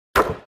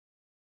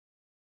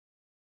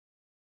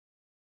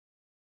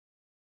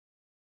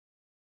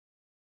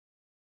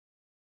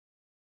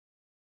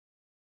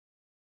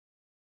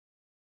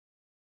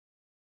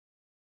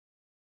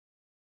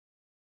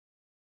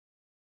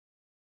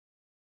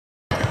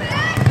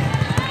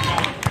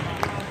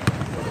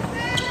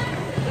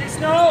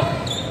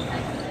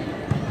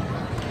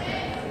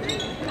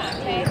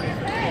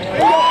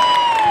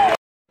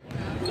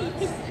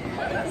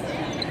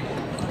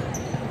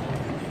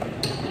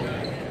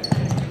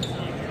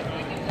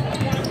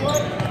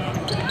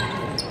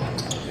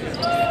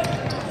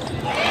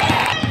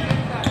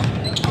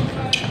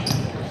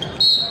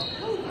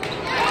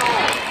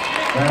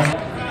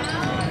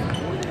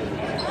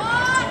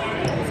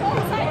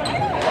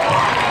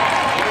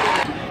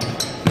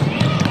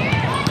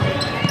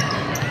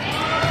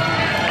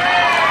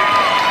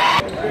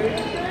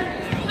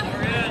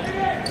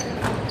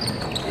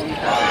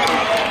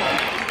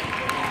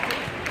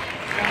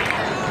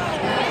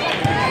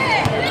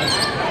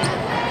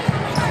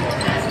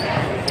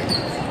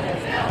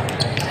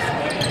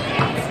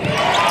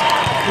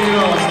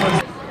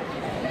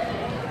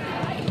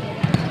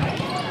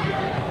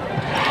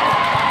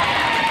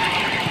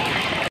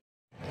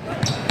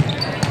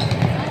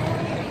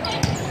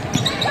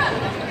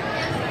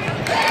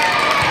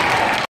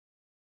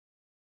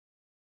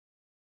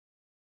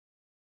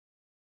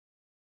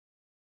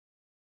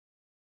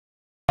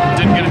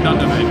and get it done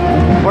tonight.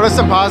 What are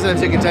some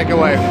positives you can take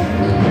away?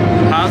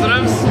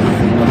 Positives?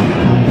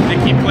 They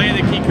keep playing,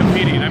 they keep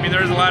competing. I mean,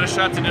 there's a lot of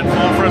shots that didn't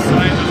fall for us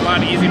tonight. There's a lot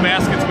of easy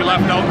baskets we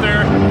left out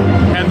there.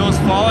 Had those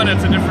fallen,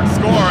 it's a different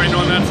score. I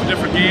know that's a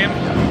different game.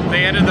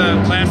 They ended the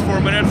last 4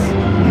 minutes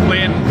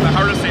playing the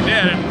hardest they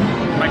did.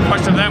 And my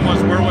question to them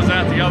was, where was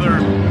that the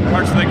other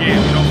parts of the game?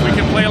 You know, if we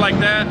can play like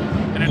that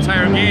an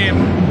entire game,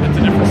 it's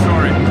a different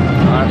story.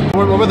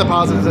 What were the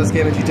positives of this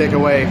game that you take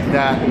away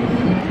that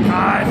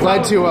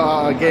led to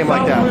a game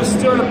like that? We were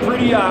still in a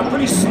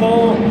pretty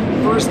slow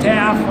first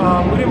half.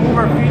 We didn't move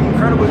our feet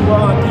incredibly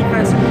well on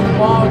defense, moved the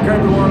ball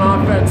incredibly well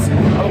on offense.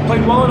 We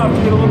played well enough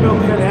to get a little bit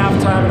of lead at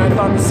halftime, and I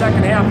thought the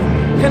second half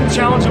kind of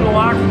challenged them in the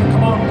locker room to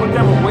come out and put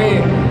them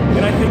away.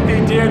 And I think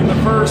they did in the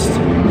first,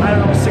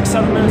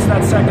 6-7 minutes of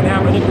that second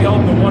half. I think we held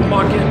them to 1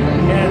 bucket,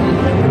 and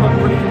we looked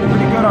pretty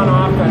good on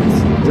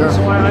offense. Sure.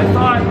 So I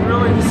thought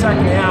really the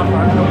second half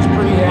I was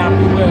pretty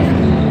happy with.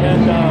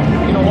 And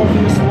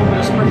hopefully this is a little bit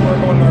of springboard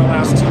going to our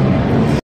last 2.